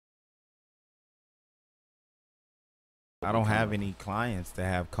I don't have any clients that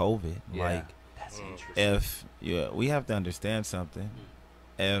have COVID. Yeah. Like, That's interesting. we have to understand something.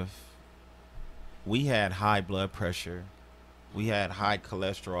 If we had high blood pressure, we had high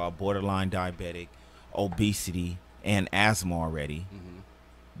cholesterol, borderline diabetic, obesity, and asthma already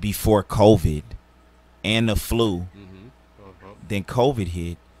before COVID and the flu, then COVID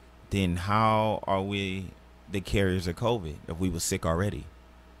hit, then how are we the carriers of COVID if we were sick already?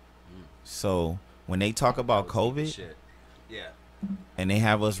 So when they talk about COVID, yeah, and they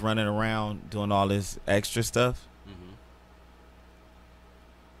have us running around doing all this extra stuff,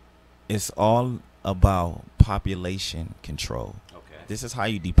 it's all about population control. okay. This is how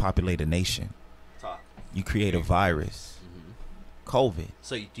you depopulate a nation. Talk. You create a virus, COVID.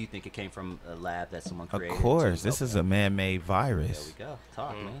 So do you think it came from a lab that someone Of created? course, this is a man-made There virus. we go.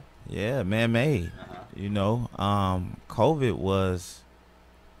 Talk, man. Yeah, man-made. You know, COVID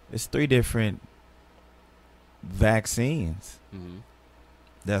it's 3 different vaccines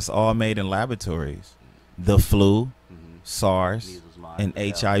that's all made in laboratories. The flu, SARS, Measles, mumps, and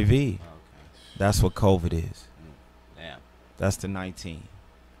yeah. HIV. Okay. That's what COVID is. Damn. That's the 19.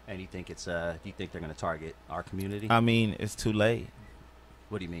 And you think it's do you think they're gonna target our community? I mean, it's too late.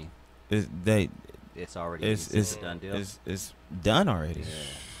 What do you mean? It's already it's a done deal. it's done already. Yeah.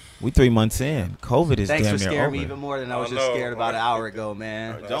 We 3 months in. COVID is Thanks damn for near scaring over. me even more than I was I just know, scared about an like, hour ago,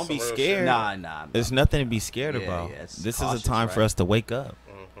 man. That's Don't be some real scared. shit. Nah. There's nothing to be scared Yeah, about. yeah, it's This cautious, is a time for right? us to wake up.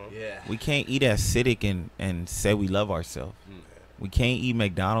 Yeah. We can't eat acidic and say we love ourselves. We can't eat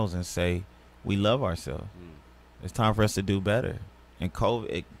McDonald's and say we love ourselves. It's time for us to do better. And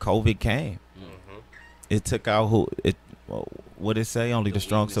COVID came. It took out what it say? Only the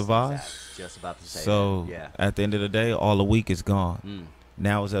strong weaknesses, survive. I was just about to say So that. Yeah. at the end of the day, all the weak is gone.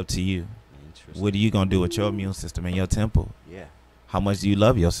 Now it's up to you. Interesting. What are you gonna do with your immune system and your temple? Yeah. How much do you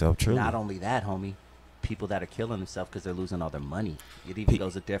love yourself truly? Not only that, homie. People that are killing themselves because they're losing all their money. It even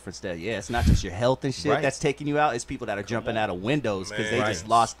goes a different step. Yeah, it's not just your health and shit Right. that's taking you out. It's people that are jumping out of windows because Man. they just Right.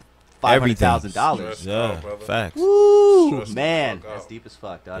 lost $500,000. Stress Yeah, out, brother. facts. Woo, Stress the man, fuck that's out. deep as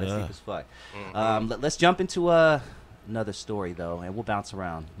fuck, dog. That's Yeah. deep as fuck. Let's jump into another story though, and we'll bounce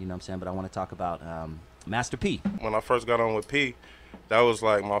around. You know what I'm saying? But I want to talk about Master P. When I first got on with P, that was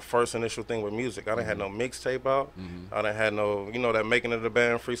like my first initial thing with music. I didn't have no mixtape out. I didn't have no, that making of the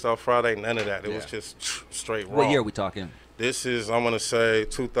band, Freestyle Friday, none of that. It was just straight raw. What year are we talking? This is, I'm going to say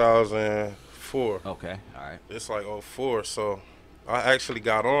 2004. Okay, all right. It's like '04. So I actually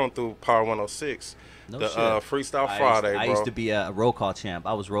got on through Power 106. No the shit. Freestyle Friday, I bro. used to be a roll call champ.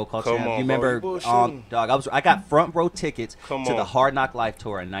 I was roll call Come champ. on, You bro. remember, You bullshitting. dog? I got front row tickets Come to the on. Hard Knock Life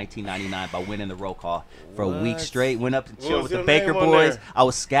tour in 1999 by winning the roll call for a week What? straight. Went up and What chilled was with the your Baker name on Boys. there? I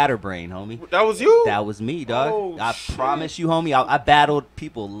was Scatterbrain, homie. That was you? That was me, dog. Oh, I shit. promise you, homie. I battled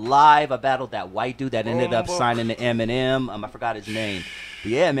people live. I battled that white dude that ended up bro. signing to Eminem. I forgot his name.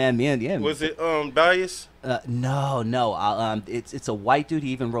 But yeah, man, Was it Bias? No. It's a white dude. He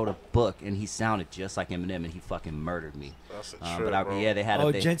even wrote a book, and he sounded just like Eminem, and he fucking murdered me. That's a trip, bro. Yeah, they had Oh,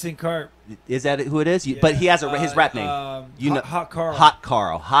 a. They, Jensen Carp. is that who it is? But he has his rap name. Hot Carl. Hot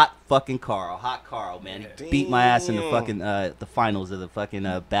Carl. Hot fucking Carl. Hot Carl, man. He beat my ass in the fucking the finals of the fucking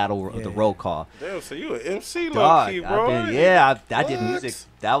battle of the roll call. Damn, so you an MC low Dog, key, bro? I did What? music.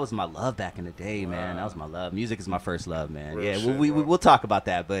 That was my love back in the day, man. That was my love. Music is my first love, man. Yeah, we'll talk about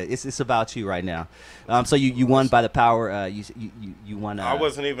that, but it's about you right now. So you won by the power. You won. I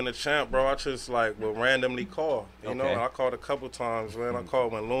wasn't even a champ, bro. I just will randomly call. You know, Okay. I called a couple times, man. I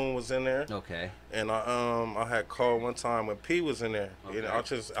called when Loon was in there, Okay. and I had called one time when P was in there. You know,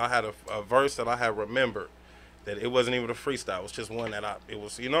 Okay. I had a verse that I had remembered that it wasn't even a freestyle. It was just one that it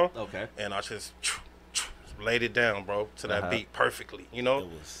was, Okay. and I just laid it down, bro, to that Uh-huh. beat perfectly.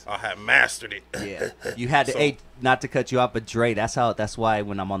 I had mastered it. Yeah, you had to. So- Hey, not to cut you off, but Dre, that's why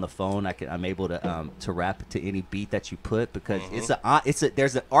when I'm on the phone, I'm able to rap to any beat that you put because there's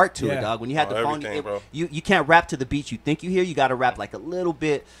an art to it, Yeah. dog. When you have the phone, everything, bro. you can't rap to the beat you think you hear. You got to rap like a little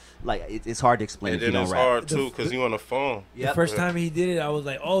bit. Like it's hard to explain And if you then don't it's rap. hard too because you on the phone. The Yep. first time he did it, I was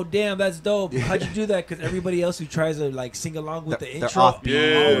like, "Oh damn, that's dope! How'd you do that?" Because everybody else who tries to sing along with the They're intro, offbeat.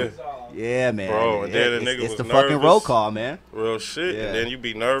 Yeah. always off. Yeah, man. Bro, and then the nigga it's was the fucking nervous. roll call, man. Real shit, Yeah. and then you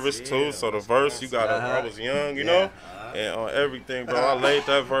be nervous too. So the verse, you gotta. I was young, you know, and on everything, bro. I laid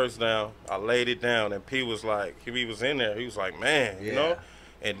that verse down. I laid it down, and P was like, he was in there. He was like, man, you know.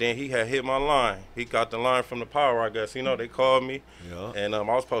 And then he had hit my line. He got the line from the power, I guess. They called me, and I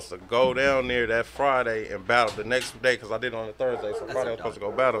was supposed to go down there that Friday and battle the next day because I did it on a Thursday. So Friday I was supposed to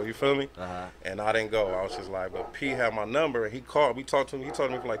go battle. You feel me? And I didn't go. I was just like, but P had my number, and he called. We talked to him. He talked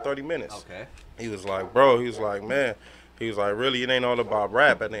to me for like 30 minutes. Okay. He was like, bro, he was like, man, he was like, really, it ain't all about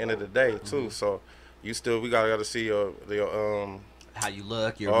rap at the end of the day, too. So we gotta see your how you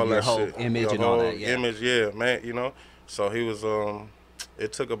look, your whole shit, image your and all whole that. Yeah. image, yeah, man. You know, so he was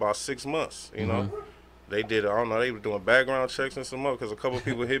it took about 6 months. You know, they did. I don't know. They were doing background checks and some more because a couple of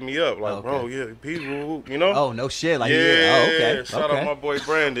people hit me up like, bro, yeah, people, you know. Oh no shit, like yeah. Oh, okay. Shout out my boy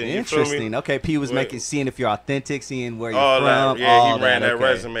Brandon. Interesting. You feel me? Okay, P was seeing if you're authentic, seeing where you're all from. That, yeah, all he ran that okay.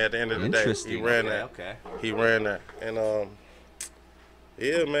 resume at the end of the day. Interesting. He ran that. Okay. He ran that, and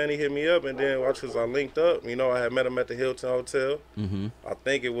yeah, man, he hit me up, and then watch as I linked up. You know, I had met him at the Hilton Hotel. I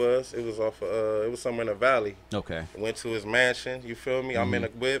think it was off. It was somewhere in the valley. Okay. Went to his mansion. You feel me? I'm in a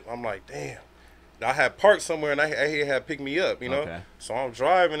whip. I'm like, damn. I had parked somewhere, and he had picked me up. You know. Okay. So I'm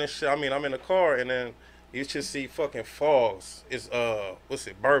driving and shit. I mean, I'm in the car, and then you should see fucking fogs. It's what's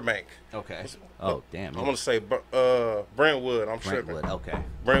it? Burbank. Okay. Oh damn. I'm gonna say Brentwood. I'm tripping. Brentwood. Okay.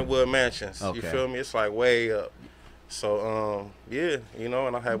 Brentwood Mansions. Okay. You feel me? It's like way up. So yeah, you know,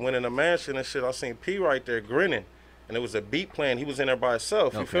 and I had went in the mansion and shit. I seen P right there grinning, and it was a beat playing. He was in there by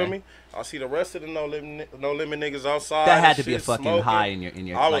himself. You feel me? I see the rest of the no limit niggas outside. That had to be a shit, fucking smoking. high in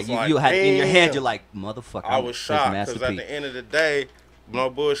your. I was you had in your head. You're like, motherfucker. I was shocked because at the end of the day, no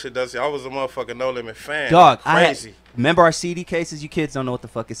bullshit. I was a motherfucking No Limit fan. Dog, crazy. Remember our CD cases? You kids don't know what the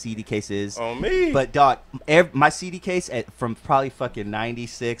fuck a CD case is. On me. But dog, my CD case from probably fucking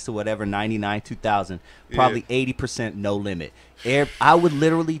 96 to whatever, 99, 2000, probably 80% No Limit. I would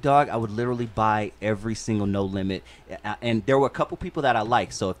literally buy every single No Limit, and there were a couple people that I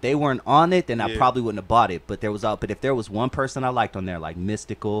liked. So if they weren't on it, then I probably wouldn't have bought it. But if there was one person I liked on there, like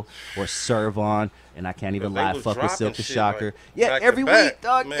Mystical or Servon, and I can't even lie, fuck with Silk the Shocker. Like, every week,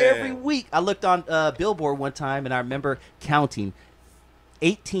 dog, man. Every week. I looked on Billboard one time, and I remember counting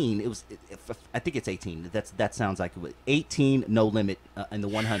 18. It was, I think it's 18. That sounds like it was 18 No Limit in the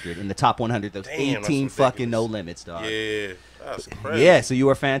 100, in the top 100. Those 18 fucking No Limits, dog. Yeah. That's crazy. Yeah, so you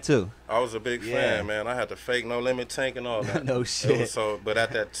were a fan too. I was a big fan, man. I had the fake No Limit tank and all that. No shit. But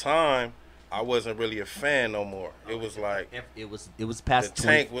at that time, I wasn't really a fan no more. It was like it was past the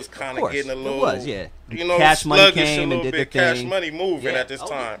tank was kind of getting a little. It was, yeah. You know, Cash Money came and did the thing. Cash Money moving at this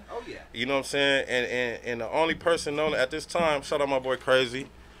time. Oh yeah. You know what I'm saying? And the only person known at this time, shout out my boy Crazy.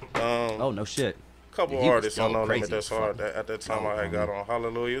 Oh no shit. Couple artists on No Limit that's hard. At that time, I had got on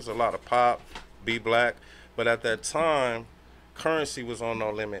Hallelujah. It was a lot of pop, B Black, but at that time, Currency was on No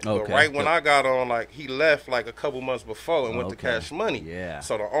Limit. But right when I got on, like, he left like a couple months before and went to Cash Money. Yeah.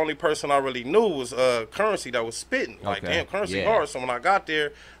 So the only person I really knew was Currency that was spitting. Like, damn, Currency hard. So when I got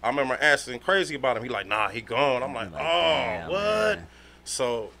there, I remember asking Crazy about him. He like, nah, he gone. I'm like, oh, what? Man.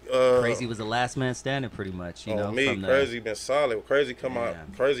 So Crazy was the last man standing, pretty much. You know, me, Crazy been solid. Crazy come out.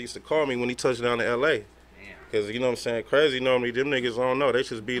 Crazy used to call me when he touched down to L.A. Because, you know what I'm saying, Crazy normally, them niggas don't know. They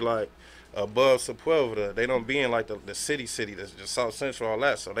just be like above Sepulveda. They don't be in like the city, the South Central, all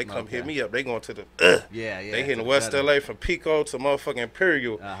that. So they come hit me up. They going to the They hitting West LA from Pico to motherfucking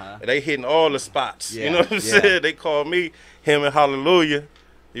Imperial. They hitting all the spots. You know what I'm saying? They call me, him and Hallelujah.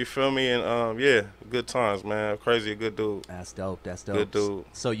 You feel me? And yeah, good times, man. Crazy, a good dude. That's dope. That's dope. Good dude.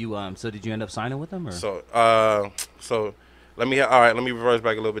 So you so did you end up signing with him or? So let me reverse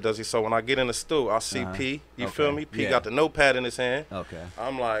back a little bit, Dusty. So when I get in the stew, I see P. You feel me? P got the notepad in his hand. Okay.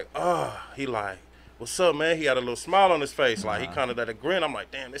 I'm like, oh, he like, what's up, man? He had a little smile on his face. Like, he kind of had a grin. I'm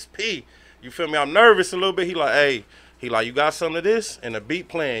like, damn, this P. You feel me? I'm nervous a little bit. He like, hey. He like, you got some of this? And the beat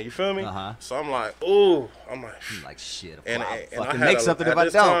playing, you feel me? So I'm like, ooh. I'm like shit. And I had make something at if I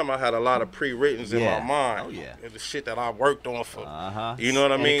this don't. time, I had a lot of pre-writtens in my mind. Oh, yeah. The shit that I worked on for, you know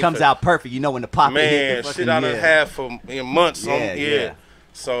what I mean? It comes out perfect. You know when the pop man, shit I done had for months.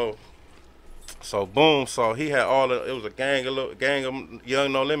 So boom. So he had it was a gang of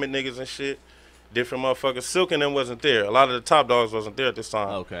young No Limit niggas and shit. Different motherfuckers. Silk and them wasn't there. A lot of the top dogs wasn't there at this time.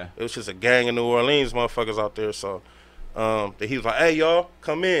 Okay. It was just a gang of New Orleans motherfuckers out there. So he was like, hey, y'all,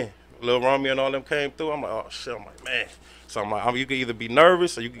 come in. Lil Romeo and all them came through. I'm like, oh, shit. I'm like, man. So I'm like, you can either be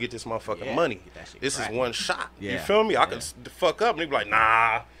nervous or you can get this motherfucking money. This is one shot. You feel me? I could fuck up and he be like,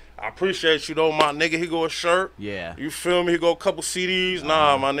 nah, I appreciate you though, my nigga. He go a shirt. Yeah. You feel me? He go a couple CDs.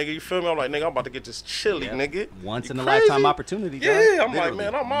 Nah, my nigga. You feel me? I'm like, nigga, I'm about to get this chili, nigga. Once in a lifetime opportunity. Yeah, I'm like,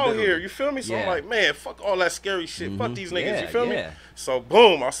 man, I'm out here. You feel me? So I'm like, man, fuck all that scary shit. Fuck these niggas. You feel me? So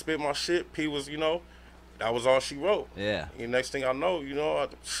boom, I spit my shit. P was, that was all she wrote. Yeah. And next thing I know,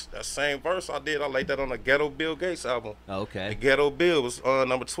 that same verse I laid that on the Ghetto Bill Gates album. Okay. The Ghetto Bill was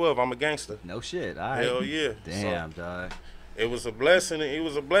number 12. I'm a gangster. No shit. All right. Hell yeah. Damn, dog. It was a blessing. It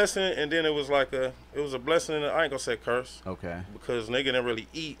was a blessing, and then it was a blessing. And I ain't gonna say curse. Okay. Because nigga didn't really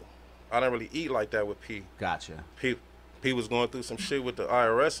eat. I didn't really eat like that with P. Gotcha. P was going through some shit with the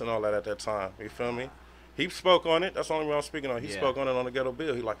IRS and all that at that time. You feel me? He spoke on it. That's the only way I'm speaking on. He spoke on it on the Ghetto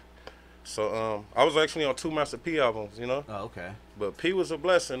Bill. He like, So I was actually on 2 Master P albums, you know. Oh, okay. But P was a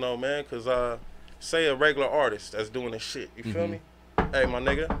blessing though, man, cause say a regular artist that's doing this shit, you feel me? Hey, my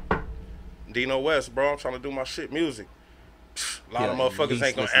nigga, Deno West, bro, I'm trying to do my shit music. A lot of motherfuckers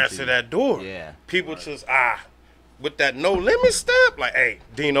ain't gonna answer that door. Yeah. People just with that no limit step, like, hey,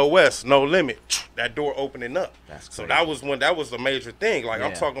 Deno West, no limit. That door opening up. That's so crazy. that was the major thing. Like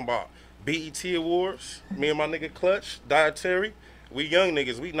I'm talking about BET Awards, me and my nigga Clutch, Dietary. We young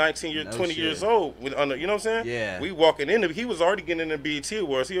niggas, we 19 years, 20 years old. You know what I'm saying? Yeah. We walking in, he was already getting in the BET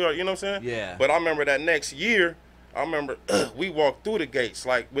Awards. You know what I'm saying? Yeah. But I remember that next year, we walked through the gates.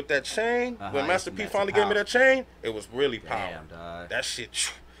 Like with that chain, when Master P finally gave me that chain, it was really power. Damn, dog. That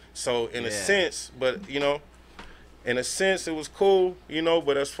shit. So in a sense, but you know, in a sense it was cool, you know,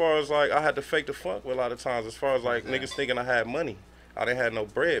 but as far as like I had to fake the funk with a lot of times, as far as like niggas thinking I had money. I didn't have no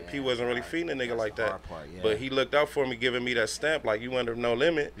bread. P wasn't really feeding a nigga like that. But he looked out for me, giving me that stamp, like you under no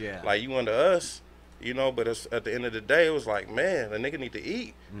limit, like you under us, you know. But it's, at the end of the day, it was like, man, the nigga need to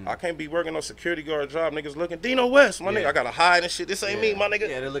eat. I can't be working on security guard job. Niggas looking, Deno West, my nigga, I gotta hide and shit. This ain't me, my nigga.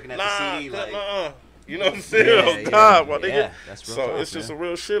 Yeah, they're looking at the CD like, you know what I'm saying? God, my nigga. Yeah, that's real so tough, it's just man. a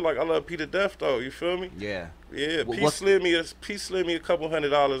real shit. Like I love P to death though. You feel me? Yeah. Yeah. P slid me a couple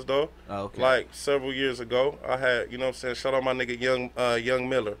 $100 though. Oh, okay. Like several years ago, I had, you know what I'm saying. Shout out my nigga Young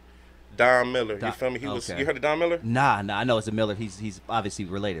Miller, Don Miller. You feel me? He was. You heard of Don Miller? Nah. I know it's a Miller. He's obviously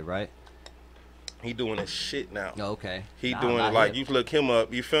related, right? He doing his shit now. Oh, okay. He doing it like you look him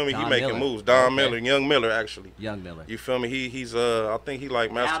up. You feel me? Don he making Miller. moves. Don Miller, Young Miller actually. Young Miller. You feel me? He's I think he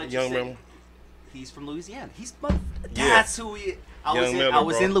like Master Young Miller. He's from Louisiana. That's who he is. I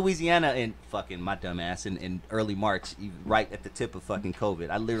was in Louisiana in fucking my dumb ass in early March, right at the tip of fucking COVID.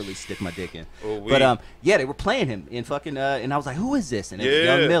 I literally stick my dick in. But yeah, they were playing him in fucking and I was like, who is this? And it was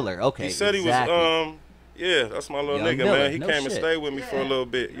Young Miller. Okay, he said he was yeah, that's my little nigga, Miller. man. He came and stayed with me for a little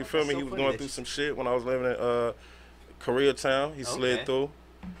bit. You feel me? He was going through some shit when I was living in Koreatown. He slid through,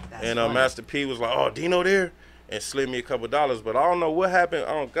 and Master P was like, "Oh, Deno there," and slid me a couple $. But I don't know what happened.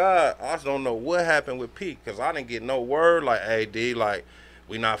 Oh God, I don't know what happened with P, because I didn't get no word. Like, hey D, like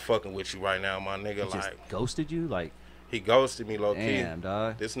we not fucking with you right now, my nigga. He like just ghosted you, like. He ghosted me low key. Damn,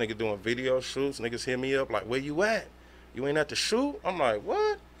 dog. This nigga doing video shoots. Niggas hit me up like, where you at? You ain't at the shoot? I'm like,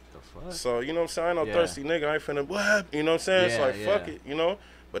 what? Fuck? So, you know what I'm saying? I ain't no thirsty nigga. I ain't finna, what? You know what I'm saying? It's like, fuck it, you know?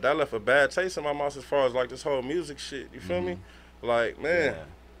 But that left a bad taste in my mouth as far as like this whole music shit. You feel me? Like, man.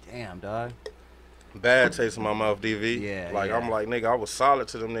 Damn, dog. Bad taste in my mouth, DV. Yeah. Like, I'm like, nigga, I was solid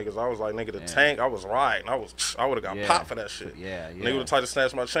to them niggas. I was like, nigga, the tank, I was riding. I would have got popped for that shit. Nigga would have tried to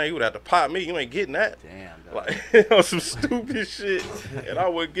snatch my chain. You would have to pop me. You ain't getting that. Damn, dog. Like, on some stupid shit. And I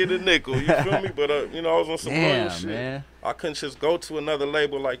would get a nickel. You feel me? But, you know, I was on some loyal shit. Man. I couldn't just go to another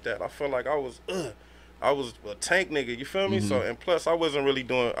label like that. I felt like I was a tank nigga, you feel me? So, and plus I wasn't really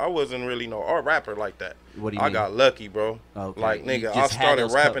no art rapper like that. What do you mean? I got lucky, bro. Okay. Like, nigga, I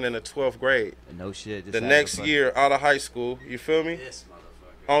started rapping in the 12th grade. No shit. The next year out of high school, you feel me? This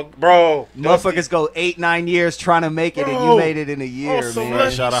motherfucker. Bro. Motherfuckers go 8-9 years trying to make it, and you made it in a year, man.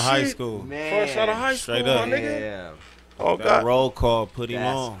 Fresh out of high school. Fresh out of high school, Straight up. my nigga. Yeah. Oh, That God. roll call put him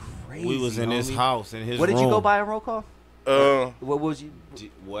on. Crazy, We was in his house, in his What room. did you go by a roll call? What was you?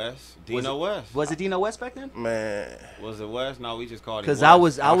 West. Deno West. Was it Deno West back then? Man. Was it West? No, we just called it Because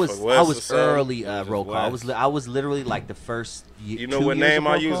West. I was early It was roll call. West. I was literally like the first. You know what name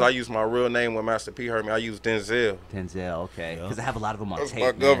I use? I use my real name when Master P heard me. I use Denzel. Denzel, okay. Because I have a lot of them on That's tape.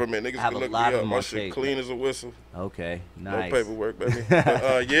 my government. Niggas I have can a look lot me of up. them My on shit tape. clean as a whistle. Okay, nice. No paperwork, baby.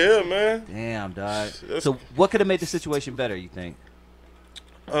 But, yeah, man. Damn, dog. So what could have made the situation better, you think?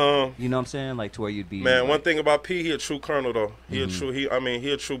 You know what I'm saying? Like to where you'd be. Man, like, one thing about P, he a true colonel though. He a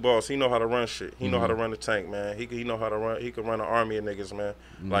true boss. He know how to run shit. He know how to run the tank, man. He know how to run. He can run an army of niggas, man.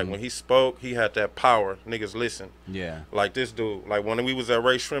 Like when he spoke, he had that power. Niggas listen. Yeah. Like this dude. Like when we was at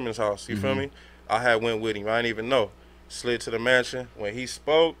Ray Shrimmon's house, you feel me? I had went with him. I didn't even know. Slid to the mansion. When he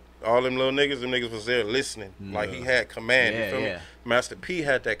spoke, all them little niggas was there listening. Like he had command. You feel me? Master P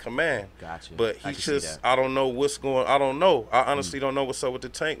had that command. Gotcha. But he just, I don't know what's going. I don't know. I honestly don't know what's up with the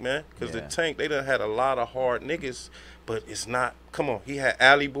tank, man. Because the tank, they done had a lot of hard niggas. But it's not. Come on, he had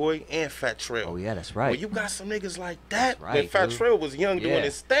Alley Boy and Fat Trail. Oh yeah, that's right. Well, you got some niggas like that. Right, when Fat dude. Trail was young doing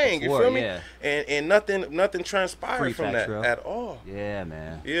his thing. Before, you feel me? yeah. And nothing transpired Free from Fat that Trail. at all. Yeah,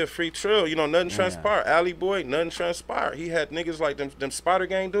 man. Yeah, Free Trail. You know, nothing transpired. Alley Boy, nothing transpired. He had niggas like them Spider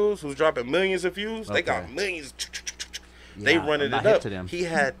Gang dudes who's dropping millions of views. They got millions. They running it up. He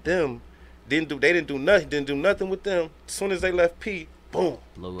had them. They didn't do nothing with them. As soon as they left P, boom,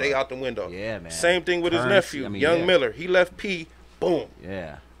 they out the window. Yeah, man. Same thing with his nephew, Young Miller. He left P, boom.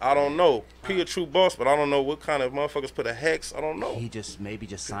 Yeah. I don't know. P a true boss, but I don't know what kind of motherfuckers put a hex. I don't know. He maybe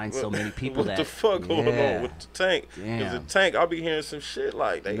just signed so many people. What the fuck going on with the Tank? Because the Tank, I'll be hearing some shit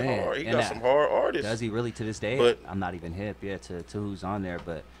like they hard. He got some hard artists. Does he really to this day? But I'm not even hip to who's on there.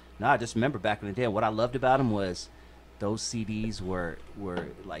 But no, I just remember back in the day, what I loved about him was those CDs were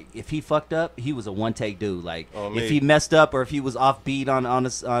like, if he fucked up, he was a one take dude. Like if he messed up or if he was off beat on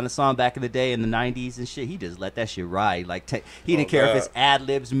a song back in the day in the 90s and shit, he just let that shit ride. Like he didn't care if his ad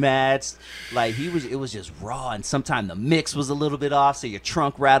libs matched. Like it was just raw, and sometimes the mix was a little bit off, so your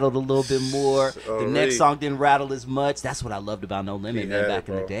trunk rattled a little bit more. The next song didn't rattle as much. That's what I loved about No Limit, man, back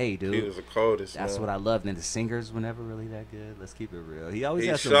in the day, dude. He was the coldest. That's what I loved. And the singers were never really that good. Let's keep it real. He always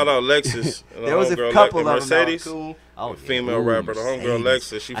had some. Shout out Lexus. There was a couple of Mercedes. them that were cool. Oh, female rapper, the homegirl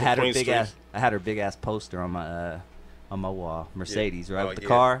Lexus. She from Queen Street. I had her big ass poster on my wall. Mercedes, right, with the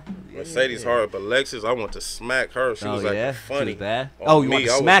car. Mercedes hard, but Lexus, I want to smack her. She was like funny. She was bad. Oh, you want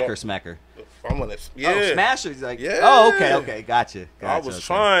to smack her? I want to, Oh, smash her. He's like, oh, okay, gotcha. I was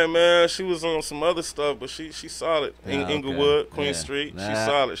trying, man. She was on some other stuff, but she's solid. Inglewood, Queen Street, she's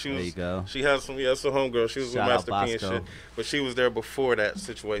solid. She was. There you go. She had some homegirl. She was with Master P and shit, but she was there before that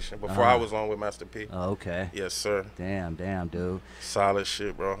situation. Before I was on with Master P. Oh, okay. Yes, sir. Damn, dude. Solid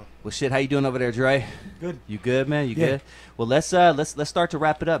shit, bro. Well, shit, how you doing over there, Dre? Good. You good, man? You good? Well, let's start to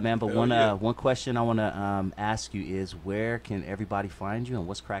wrap it up, man. But one question I want to ask you is, where can everybody find you, and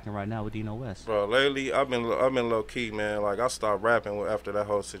what's cracking right now with Deno West? Bro, lately I've been low key, man. Like I stopped rapping after that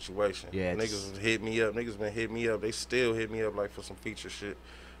whole situation. Yeah, niggas hit me up. Niggas been hitting me up. They still hit me up like for some feature shit.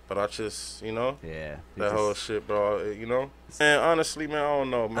 But I just, that whole shit, bro. Man, honestly, man, I don't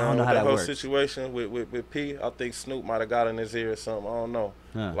know, man. I don't know how that whole works. Situation with P, I think Snoop might have got in his ear or something. I don't know.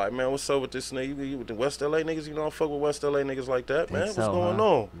 Like, man, what's up with this nigga? You with the West LA niggas? You don't fuck with West LA niggas like that, man. What's going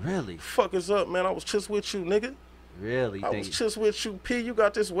on? Really? Fuck is up, man? I was just with you, nigga. Really? I was just with you, P. You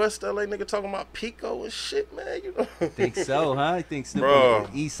got this West LA nigga talking about Pico and shit, man. You know? Think so, huh? You think Snoop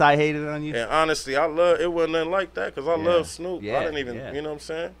East Side hated on you? And honestly, it wasn't nothing like that because I love Snoop. I didn't even, you know what I'm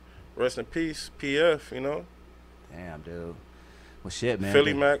saying? Rest in peace, PF, Damn, dude. Well, shit, man.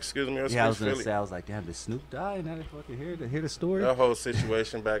 Philly Max, excuse me. I was gonna say, I was like, damn, did Snoop die? And I didn't fucking hear the story. That whole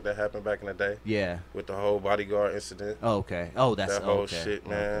situation that happened back in the day. Yeah. With the whole bodyguard incident. Oh, okay. Oh, that's that whole shit,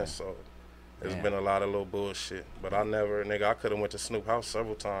 man. Okay. So there's been a lot of little bullshit, but I could have went to Snoop house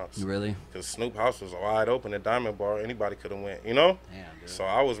several times. Really? Because Snoop house was wide open at Diamond Bar. Anybody could have went, Damn, dude. So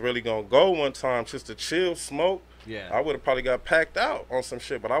I was really gonna go one time just to chill, smoke. Yeah. I would have probably got packed out on some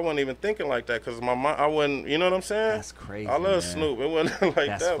shit, but I wasn't even thinking like that because my mind, I wasn't, you know what I'm saying? That's crazy. I love Snoop. It wasn't like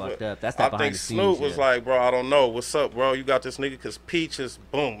that's that. Fucked but up. That's I think Snoop was like, bro, I don't know. What's up, bro? You got this nigga? Because Peaches,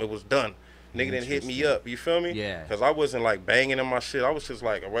 boom, it was done. Nigga didn't hit me up. You feel me? Yeah. Because I wasn't like banging in my shit. I was just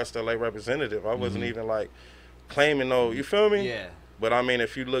like a West LA representative. I wasn't even like claiming no, you feel me? Yeah. But I mean,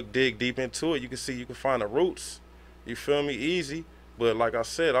 if you dig deep into it, you can find the roots. You feel me? Easy. But like I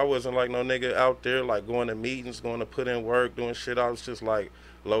said, I wasn't like no nigga out there like going to meetings, going to put in work, doing shit. I was just like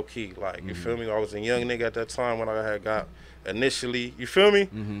low key, like you feel me? I was a young nigga at that time when I had got initially, you feel me?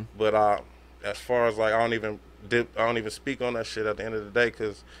 But as far as like I don't even speak on that shit at the end of the day,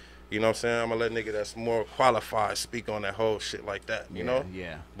 cause you know what I'm saying? I'm gonna let nigga that's more qualified speak on that whole shit like that, you know?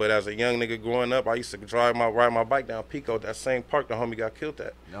 Yeah. But as a young nigga growing up, I used to ride my bike down Pico, that same park the homie got killed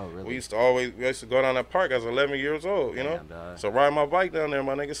at. Oh, really? We used to go down that park as 11 years old, you know? So ride my bike down there,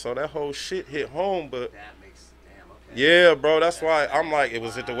 my nigga. So that whole shit hit home, but yeah, bro, that's why I'm like,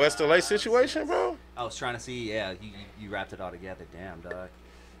 was it the West LA situation, bro? I was trying to see, you wrapped it all together. Damn, dog.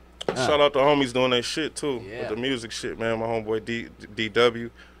 Shout out to homies doing their shit too. With the music shit, man. My homeboy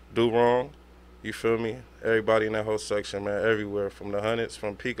DW, Do Wrong. You feel me? Everybody in that whole section, man. Everywhere. From the hundreds,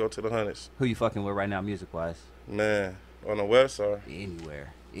 from Pico to the hundreds. Who you fucking with right now, music wise? Man, on the west or?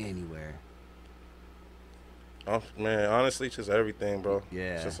 Anywhere. Man, honestly, just everything, bro.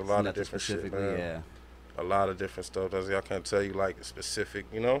 Yeah. It's just a lot of different shit, man. Yeah. A lot of different stuff. I can't tell you like specific,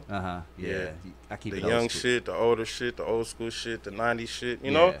 you know? Yeah. I keep the it young shit, the older shit, the old school shit, the 90s shit,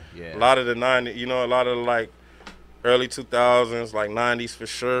 you know? Yeah. A lot of the 90s, you know, a lot of like early 2000s, like 90s for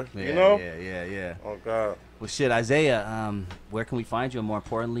sure, you know? Yeah. Oh, God. Well, shit, Isaiah, where can we find you? And more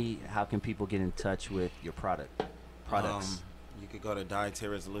importantly, how can people get in touch with your products? You could go to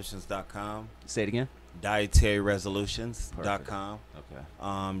dietaryresolutions.com. Say it again. dietaryresolutions.com. Okay.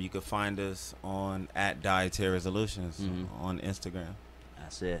 You can find us on @dietaryresolutions on Instagram.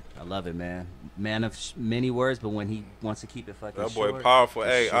 That's it. I love it, man. Man of many words, but when he wants to keep it fucking that boy short, powerful.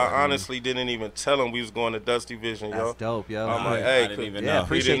 Hey, I honestly didn't even tell him we was going to Dusty Vision, yo. That's dope, yo. I'm like, hey, I didn't even yeah, know.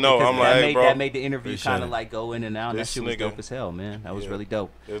 appreciate he didn't know. I'm like, hey, bro. That made the interview kind of like go in and out. And that shit was dope as hell, man. That was really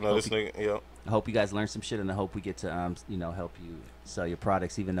dope. This nigga, I hope you guys learn some shit, and I hope we get to you know, help you sell your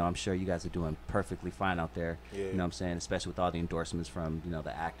products, even though I'm sure you guys are doing perfectly fine out there. Yeah. You know what I'm saying? Especially with all the endorsements from, you know,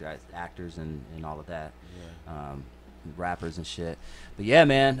 the actors and all of that. Yeah. Rappers and shit. But yeah,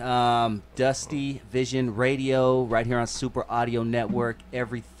 man, Dusty Vision Radio right here on Super Audio Network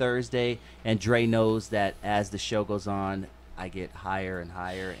every Thursday. And Dre knows that as the show goes on, I get higher and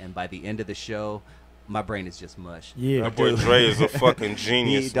higher, and by the end of the show, my brain is just mush. Yeah, That boy Dre is a fucking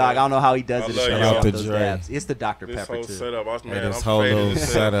genius. Dog, I don't know how he does I it. love to y'all. shut off Shout out those to Dre. dabs. It's the Dr. This Pepper whole too. setup, Hey, man, this I'm whole faded little as hell.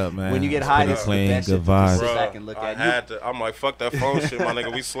 setup, man. When you get It's high, pretty this is the clean, best good shit to vibes. sit Bruh, back and look I at. had to. I'm like, fuck that phone shit, my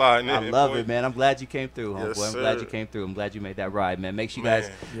nigga. We sliding in. I here, love boy. it, man. I'm glad you came through, homeboy. Yes, I'm glad sir. you came through. I'm glad you made that ride, man. Make sure you Man.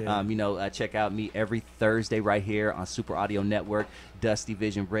 guys, Yeah. you know, check out me every Thursday right here on Super Audio Network, Dusty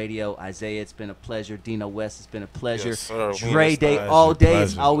Vision Radio. Isaiah, it's been a pleasure. Dino West, it's been a pleasure. Yes, sir. Dre Day pleasure, all day.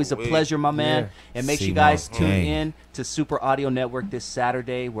 It's pleasure. always a We- pleasure, my man. Yeah. And make sure you See guys my tune gang. in to Super Audio Network this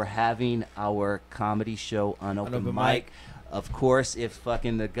Saturday. We're having our comedy show on open Open mic. mic. Of course, if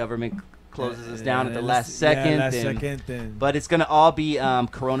fucking the government closes us Yeah, down at the let's- last second, last then second, then. but it's gonna all be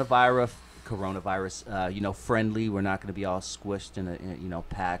coronavirus, you know, friendly. We're not gonna be all squished and you know,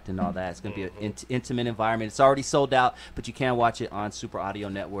 packed and all that. It's gonna be an intimate environment. It's already sold out, but you can watch it on Super Audio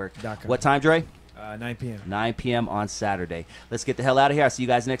Network. .com. What time, Dre? 9 p.m. 9 p.m. on Saturday. Let's get the hell out of here. I'll see you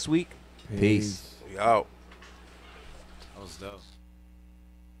guys next week. Peace. We out. That was dope.